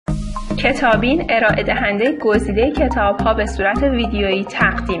کتابین ارائه دهنده گزیده کتاب‌ها به صورت ویدیویی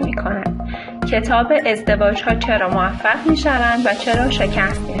تقدیم می‌کنند. کتاب ازدواجها چرا موفق می‌شوند و چرا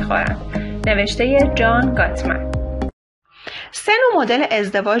شکست می‌خورند. نوشته گاتمن. 3 نوع مدل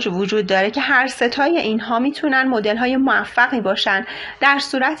ازدواج وجود داره که هر ستای اینها میتونن مدل‌های موفقی باشن در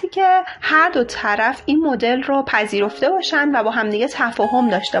صورتی که هر دو طرف این مدل رو پذیرفته باشن و با همدیگه تفاهم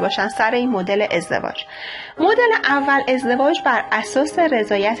داشته باشن سر این مدل ازدواج. مدل اول ازدواج بر اساس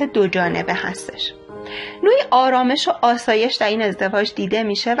رضایت دو جانبه هستش. نوعی آرامش و آسایش در این ازدواج دیده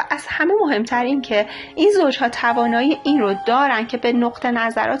میشه و از همه مهمتر این که این زوجها توانایی این رو دارن که به نقطه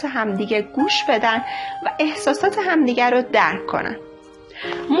نظرات همدیگه گوش بدن و احساسات همدیگه رو درک کنن.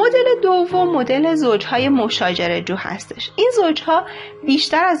 مدل دوم مدل زوجهای مشاجره‌جو هستش. این زوجها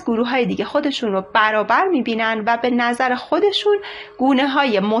بیشتر از گروه‌های دیگه خودشون رو برابر می‌بینن و به نظر خودشون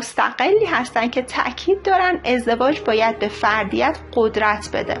گونه‌های مستقلی هستن که تأکید دارن ازدواج باید به فردیت قدرت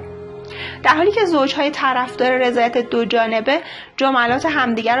بده. در حالی که زوجهای طرفدار رضایت دو جانبه جملات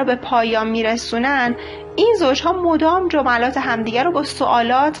همدیگر رو به پایان میرسونن، این زوجها مدام جملات همدیگر رو با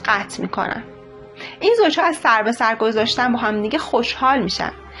سوالات قطع میکنن. این زوجها از سر به سر گذاشتن با همدیگه خوشحال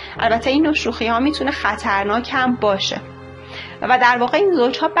میشن. البته این نوع شوخی‌ها میتونه خطرناک هم باشه و در واقع این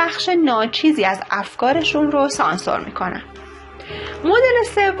زوجها بخش ناچیزی از افکارشون رو سانسور میکنن. مدل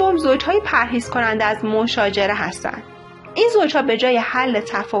سوم زوجهای پرهیز کننده از مشاجره هستن. این زوجها به جای حل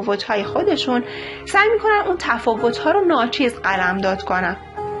تفاوت‌های خودشون سعی می‌کنن اون تفاوت‌ها رو ناچیز قلمداد کنن.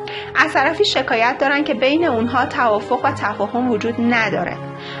 از طرفی شکایت دارن که بین اونها توافق و تفاهم وجود نداره.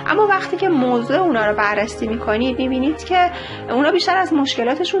 اما وقتی که موضوع اونا رو بررسی می‌کنید می‌بینید که اونا بیشتر از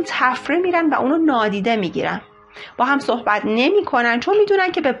مشکلاتشون تفره میرن و اونو نادیده می‌گیرن. با هم صحبت نمی‌کنن چون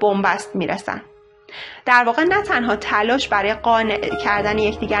می‌دونن که به بنبست میرسن. در واقع نه تنها تلاش برای قانع کردن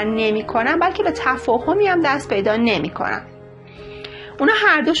یکدیگر نمی‌کنن بلکه به تفاهمی هم دست پیدا نمی‌کنن. اونا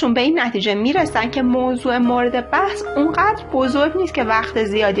هر دوشون به این نتیجه میرسن که موضوع مورد بحث اونقدر بزرگ نیست که وقت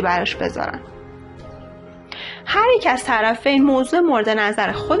زیادی براش بذارن. هر یک از طرفین موضوع مورد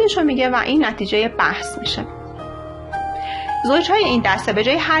نظر خودشو میگه و این نتیجه بحث میشه. زوجهای این دسته به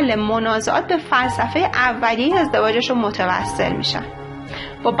جای حل منازعات به فلسفه اولیه ازدواجشون متوسل میشن.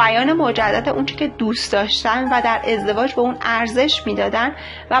 با بیان مجدد اونچه که دوست داشتن و در ازدواج به اون ارزش میدادن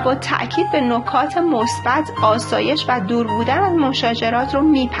و با تأکید به نکات مثبت، آسایش و دور بودن از مشاجرات رو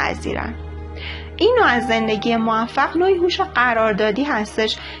میپذیرن. این نوع از زندگی موفق نوعی هوش قراردادی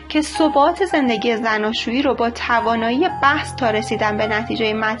هستش که ثبات زندگی زناشویی رو با توانایی بحث تا رسیدن به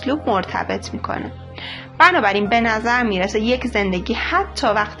نتیجه مطلوب مرتبط میکنه. بنابراین به نظر میرسه یک زندگی حتی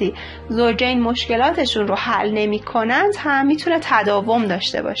وقتی زوجین مشکلاتشون رو حل نمی کنند هم میتونه تداوم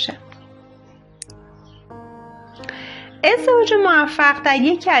داشته باشه. ازدواج موفق در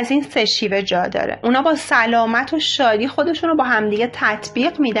یکی از این 3 شیوه جا داره. اونا با سلامت و شادی خودشون رو با همدیگه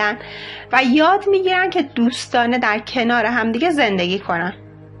تطبیق میدن و یاد میگیرن که دوستانه در کنار همدیگه زندگی کنن.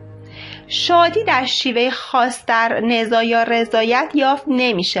 شادی در شیوه خاص در نزاع یا رضایت یافت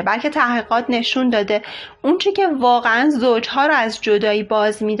نمیشه، بلکه تحقیقات نشون داده اونچه که واقعا زوجها رو از جدایی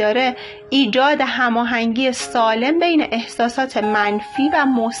باز میداره ایجاد هماهنگی سالم بین احساسات منفی و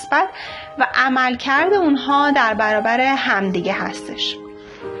مثبت و عملکرد اونها در برابر همدیگه هستش.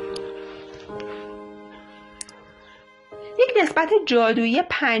 یک نسبت جادویی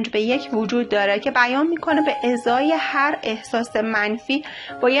 5:1 وجود داره که بیان میکنه به ازای هر احساس منفی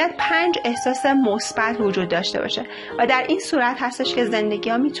باید 5 احساس مثبت وجود داشته باشه و در این صورت هستش که زندگی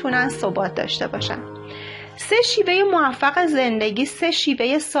ها میتونن ثبات داشته باشن. 3 شیوه موفق زندگی 3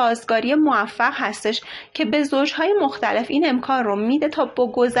 شیوه سازگاری موفق هستش که به زوجهای مختلف این امکان رو میده تا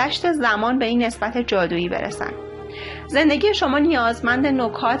با گذشت زمان به این نسبت جادویی برسن. زندگی شما نیازمند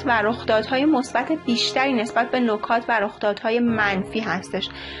نکات و رخدادهای مثبت بیشتری نسبت به نکات و رخدادهای منفی هستش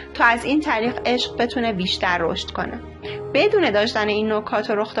تا از این طریق عشق بتونه بیشتر رشد کنه. بدون داشتن این نکات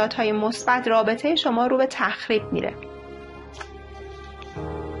و رخدادهای مثبت رابطه شما رو به تخریب میره.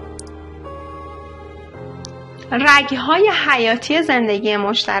 رگهای حیاتی زندگی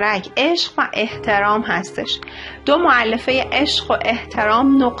مشترک عشق و احترام هستش. 2 مؤلفه عشق و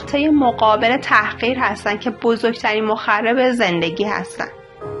احترام نقطه مقابل تحقیر هستن که بزرگترین مخرب زندگی هستن.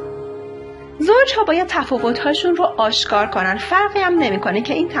 زوجها باید تفاوت‌هاشون رو آشکار کنن. فرقی هم نمی‌کنه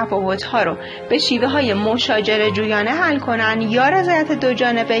که این تفاوت‌ها رو به شیوه‌های مشاجره جویانه حل کنن یا رضایت دو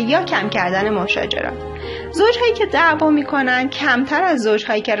جانبه یا کم کردن مشاجرات. زوجهایی که دعوا میکنن کمتر از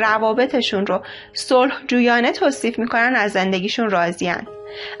زوجهایی که روابطشون رو صلح جویانه توصیف میکنن از زندگیشون راضی‌اند.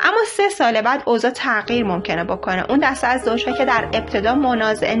 اما 3 سال بعد اوضاع تغییر ممکنه بکنه. اون دسته از زوجها که در ابتدا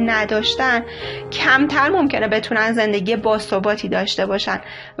منازعه نداشتن کمتر ممکنه بتونن زندگی باثباتی داشته باشن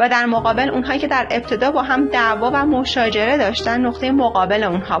و در مقابل اونهایی که در ابتدا با هم دعوا و مشاجره داشتن نقطه مقابل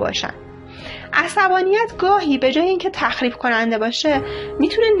اونها باشن. عصبانیت گاهی به جای اینکه تخریب کننده باشه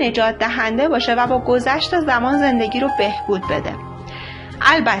میتونه نجات دهنده باشه و با گذشت زمان زندگی رو بهبود بده.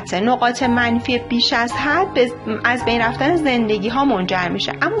 البته نقاط منفی بیش از حد از بین رفتن زندگی ها منجر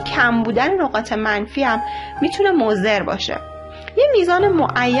میشه، اما کم بودن نقاط منفی هم میتونه مضر باشه. یه میزان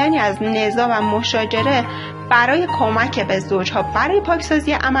معینی از نزاع و مشاجره برای کمک به زوجها برای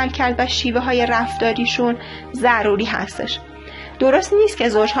پاکسازی عملکرد و شیوه های رفتاریشون ضروری هستش. درست نیست که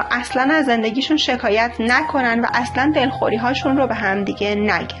زوجها اصلا از زندگیشون شکایت نکنن و اصلا دلخوری هاشون رو به هم دیگه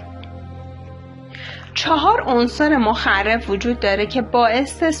نگن. 4 عنصر مخرب وجود داره که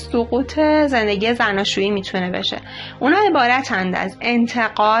باعث سقوط زندگی زناشویی میتونه بشه. اونا عبارتند از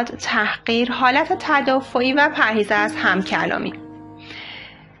انتقاد، تحقیر، حالت تدافعی و پرهیز از همکلامی.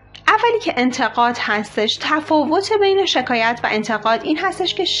 اولی که انتقاد هستش، تفاوت بین شکایت و انتقاد این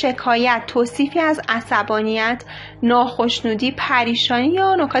هستش که شکایت توصیفی از عصبانیت، ناخشنودی، پریشانی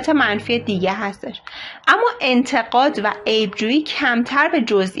یا نکات منفی دیگه هستش، اما انتقاد و عیبجویی کمتر به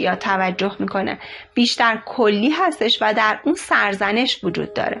جزئیات توجه میکنه، بیشتر کلی هستش و در اون سرزنش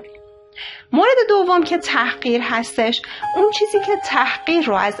وجود داره. مورد دوم که تحقیر هستش، اون چیزی که تحقیر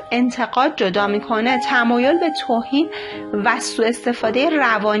رو از انتقاد جدا میکنه تمایل به توهین و سوء استفاده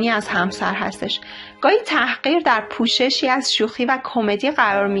روانی از همسر هستش. گاهی تحقیر در پوششی از شوخی و کمدی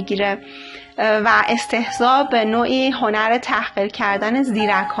قرار میگیره و استهزاء به نوعی هنر تحقیر کردن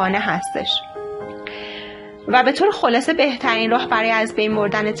زیرکانه هستش. و به طور خلاصه بهترین راه برای از بین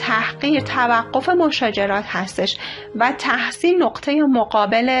بردن تحقیر توقف مشاجرات هستش و تحسین نقطه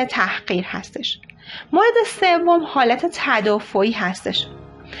مقابل تحقیر هستش. مورد سوم حالت تدافعی هستش.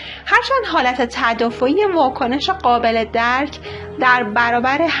 هرچند حالت تدافعی واکنش قابل درک در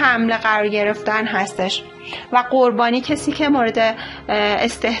برابر حمله قرار گرفتن هستش و قربانی کسی که مورد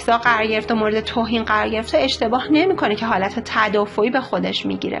استهزاء قرار گرفته، مورد توهین قرار گرفته اشتباه نمی‌کنه که حالت تدافعی به خودش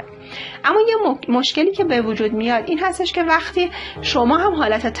میگیره. اما یه مشکلی که به وجود میاد این هستش که وقتی شما هم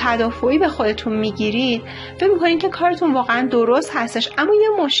حالت تدافعی به خودتون میگیرید فکر می‌کنید که کارتون واقعا درست هستش، اما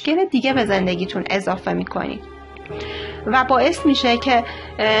یه مشکل دیگه به زندگیتون اضافه می‌کنید و باعث میشه که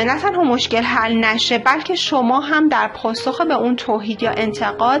نه تنها مشکل حل نشه بلکه شما هم در پاسخ به اون توهین یا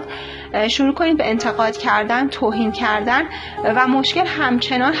انتقاد شروع کنید به انتقاد کردن، توهین کردن و مشکل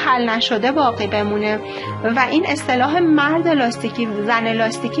همچنان حل نشده باقی بمونه و این اصطلاح مرد لاستیکی زن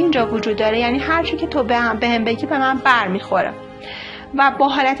لاستیکی اینجا وجود داره، یعنی هر چی که تو بهم بگی به من بر میخوره و با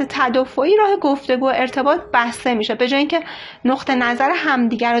حالت تدافعی راه گفتگو و ارتباط بسته میشه. به جای اینکه نقطه نظر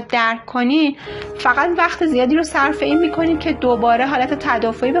همدیگر رو درک کنید فقط وقت زیادی رو صرف این میکنید که دوباره حالت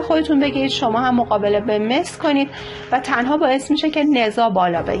تدافعی به خودتون بگیرید، شما هم مقابله به مثل کنید و تنها باعث میشه که نزاع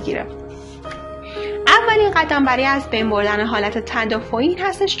بالا بگیره. اولین قدم برای از بین بردن حالت تدافعی این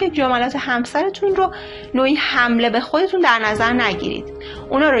هستش که جملات همسرتون رو نوعی حمله به خودتون در نظر نگیرید.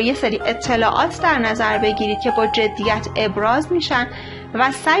 اونا رو یه سری اطلاعات در نظر بگیرید که با جدیت ابراز میشن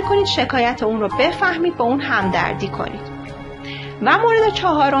و سعی کنید شکایت اون رو بفهمید، با اون همدردی کنید. و مورد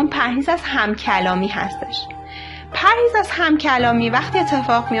چهارم پرهیز از همکلامی هستش. پرهیز از همکلامی وقتی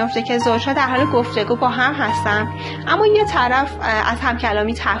اتفاق میفته که زوجها در حال گفتگو با هم هستن اما یه طرف از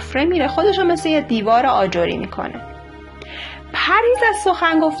همکلامی تفره میره، خودشو مثل یه دیوار آجری میکنه. پرهیز از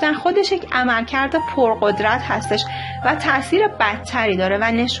سخن گفتن خودش یک عملکرد پرقدرت هستش و تأثیر بدتری داره و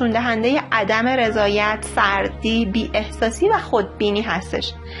نشون دهنده عدم رضایت، سردی، بی‌احساسی و خودبینی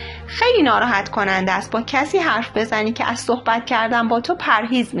هستش. خیلی ناراحت کننده است با کسی حرف بزنی که از صحبت کردن با تو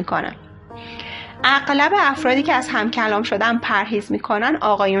پرهیز میکنه. اغلب افرادی که از همکلام شدن پرهیز میکنن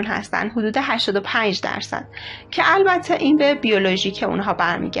آقایون هستن، حدود 85%، که البته این به بیولوژیک اونها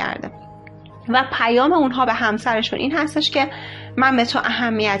برمیگرده و پیام اونها به همسرشون این هستش که من به تو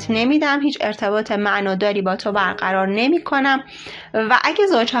اهمیت نمیدم، هیچ ارتباط معناداری با تو برقرار نمی کنم و اگه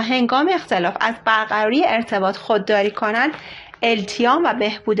زوجها هنگام اختلاف از برقراری ارتباط خودداری کنن التیام و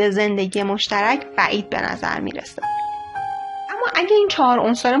بهبود زندگی مشترک بعید به نظر میرسه. اما اگه این 4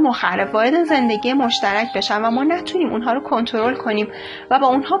 عنصر مخرب وارد زندگی مشترک بشن و ما نتونیم اونها رو کنترل کنیم و با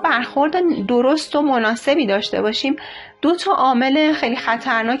اونها برخورد درست و مناسبی داشته باشیم، 2 عامل خیلی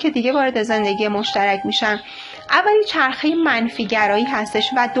خطرناک دیگه وارد زندگی مشترک میشن. اولی چرخه منفیگرایی هستش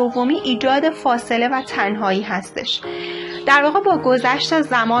و دومی ایجاد فاصله و تنهایی هستش. در واقع با گذشت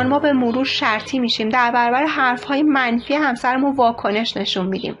زمان ما به مرور شرطی میشیم، در برابر حرفهای منفی همسرمون واکنش نشون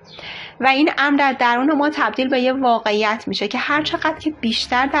میدیم و این امر در درون ما تبدیل به یه واقعیت میشه که هر چقدر که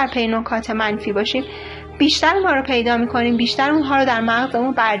بیشتر در پی نکات منفی باشیم بیشتر اونها رو پیدا میکنیم، بیشتر اونها رو در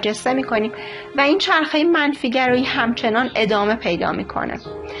مغزمون برجسته میکنیم و این چرخه منفیگرایی همچنان ادامه پیدا میکنه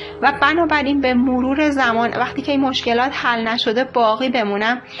و بنابراین به مرور زمان وقتی که این مشکلات حل نشده باقی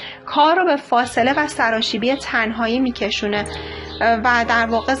بمونن، کار رو به فاصله و سراشیبی تنهایی میکشونه و در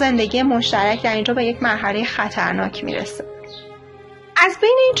واقع زندگی مشترک در اینجا به یک مرحله خطرناک میرسه. از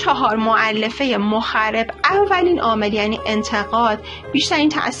بین این 4 مؤلفه مخرب، اولین عامل یعنی انتقاد بیشترین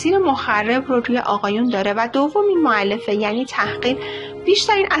تأثیر مخرب رو روی آقایون داره و دومین مؤلفه یعنی تحقیر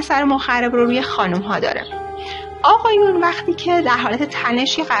بیشترین اثر مخرب رو روی خانم ها داره. آقایون وقتی که در حالت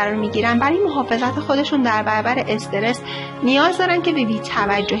تنشی قرار میگیرن برای محافظت خودشون در برابر استرس نیاز دارن که به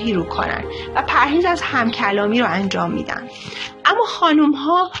بی‌توجهی رو کنن و پرهیز از همکلامی رو انجام میدن. اما خانم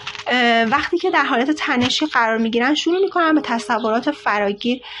ها وقتی که در حالت تنشی قرار میگیرن شروع میکنن به تصورات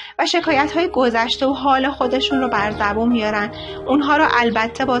فراگیر و شکایت های گذشته و حال خودشون رو بر زبون میارن. اونها رو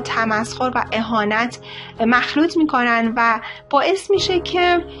البته با تمسخر و اهانت مخلوط میکنن و باعث میشه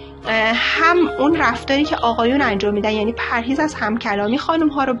که هم اون رفتاری که آقایون انجام میدن یعنی پرهیز از همکلامی خانم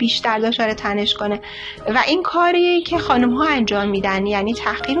ها رو بیشتر دچار تنش کنه و این کاری که خانم ها انجام میدن یعنی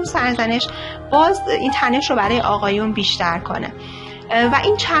تحقیر و سرزنش باز این تنش رو برای آقایون بیشتر کنه و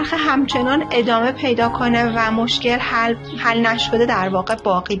این چرخه همچنان ادامه پیدا کنه و مشکل حل نشده در واقع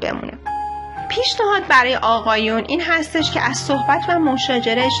باقی بمونه. پیشنهاد برای آقایون این هستش که از صحبت و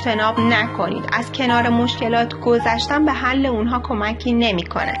مشاجره اجتناب نکنید. از کنار مشکلات گذشتن به حل اونها کمکی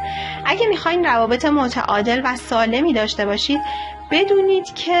نمیکنه. اگه میخواین روابط متعادل و سالمی داشته باشید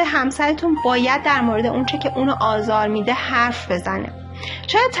بدونید که همسرتون باید در مورد اونچه که اونو آزار میده حرف بزنه.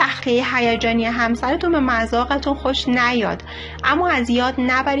 شاید تخلیه هیجانی همسرتون به مذاقتون خوش نیاد، اما از یاد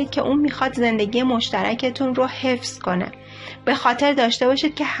نبرید که اون میخواد زندگی مشترکتون رو حفظ کنه. به خاطر داشته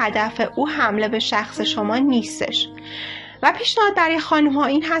باشید که هدف او حمله به شخص شما نیستش. و پیشنهاد برای خانم‌ها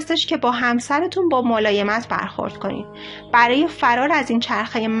این هستش که با همسرتون با ملایمت برخورد کنید. برای فرار از این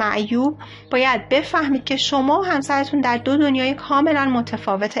چرخه معیوب باید بفهمید که شما و همسرتون در 2 دنیای کاملا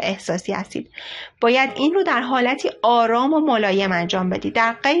متفاوت احساسی هستید. باید این رو در حالتی آرام و ملایم انجام بدید.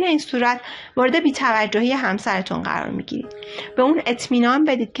 در غیر این صورت مورد بی‌توجهی همسرتون قرار میگیرید. به اون اطمینان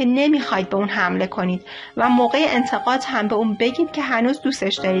بدید که نمیخواید به اون حمله کنید و موقع انتقاد هم به اون بگید که هنوز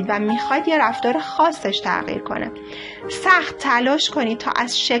دوستش دارید و میخواید یه رفتار خاصش تغییر کنه. سخت تلاش کنید تا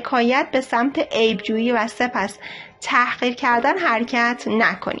از شکایت به سمت عیب‌جویی و سپس تحقیر کردن حرکت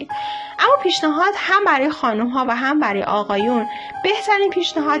نکنید. اما پیشنهاد هم برای خانم‌ها و هم برای آقایون بهترین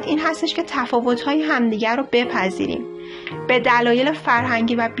پیشنهاد این هستش که تفاوت‌های همدیگر رو بپذیریم. به دلایل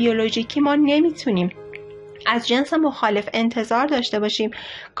فرهنگی و بیولوژیکی ما نمیتونیم از جنس مخالف انتظار داشته باشیم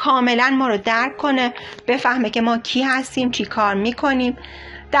کاملا ما رو درک کنه، بفهمه که ما کی هستیم، چی کار میکنیم.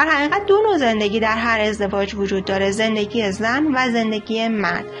 در حقیقت 2 نوع زندگی در هر ازدواج وجود داره، زندگی زن و زندگی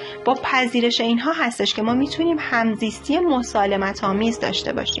مرد. با پذیرش اینها هستش که ما میتونیم همزیستی مسالمت آمیز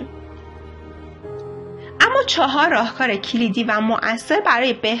داشته باشیم. اما 4 راهکار کلیدی و مؤثر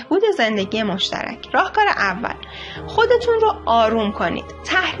برای بهبود زندگی مشترک. راهکار اول، خودتون رو آروم کنید.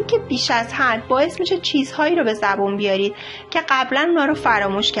 تحریک بیش از حد باعث میشه چیزهایی رو به زبون بیارید که قبلا اونا رو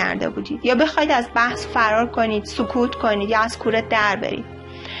فراموش کرده بودید، یا بخواید از بحث فرار کنید، سکوت کنید یا از کوره در برید.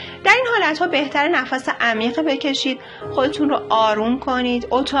 در این حالت‌ها بهتره نفس عمیق بکشید، خودتون رو آروم کنید،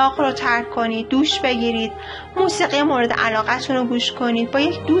 اتاق رو ترک کنید، دوش بگیرید، موسیقی مورد علاقتون رو گوش کنید، با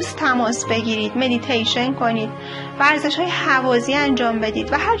یک دوست تماس بگیرید، مدیتیشن کنید، ورزش‌های هوازی انجام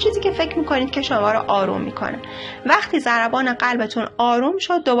بدید و هر چیزی که فکر می‌کنید که شما رو آروم می‌کنه. وقتی ضربان قلبتون آروم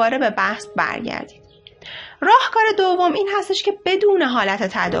شد دوباره به بحث برگردید. راهکار دوم این هستش که بدون حالت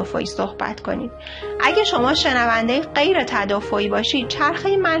تدافعی صحبت کنید. اگه شما شنونده غیر تدافعی باشید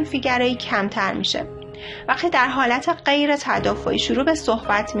چرخه منفیگرایی کمتر میشه. وقتی در حالت غیر تدافعی شروع به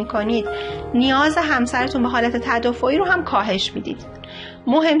صحبت میکنید نیاز همسرتون به حالت تدافعی رو هم کاهش میدید.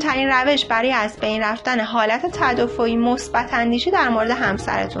 مهمترین روش برای از بین رفتن حالت تدافعی مثبت اندیشی در مورد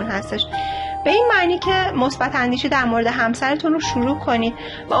همسرتون هستش. به این معنی که مثبت اندیشی در مورد همسرتون رو شروع کنید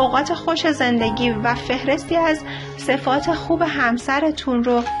و اوقات خوش زندگی و فهرستی از صفات خوب همسرتون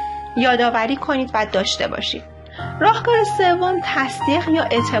رو یادآوری کنید و داشته باشید. راهکار سوم تصدیق یا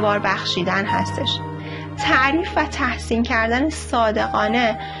اعتبار بخشیدن هستش. تعریف و تحسین کردن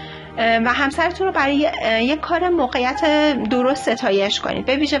صادقانه و همسرتون رو برای یک کار موقعیت درست ستایش کنید،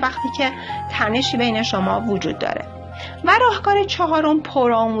 به ویژه وقتی که تنشی بین شما وجود داره. و راهکار چهارم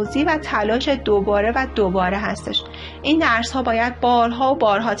پرآموزی و تلاش دوباره هستش. این درس ها باید بارها و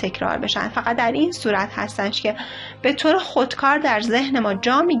بارها تکرار بشن. فقط در این صورت هستش که به طور خودکار در ذهن ما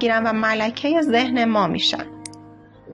جا میگیرن و ملکه ذهن ما میشن.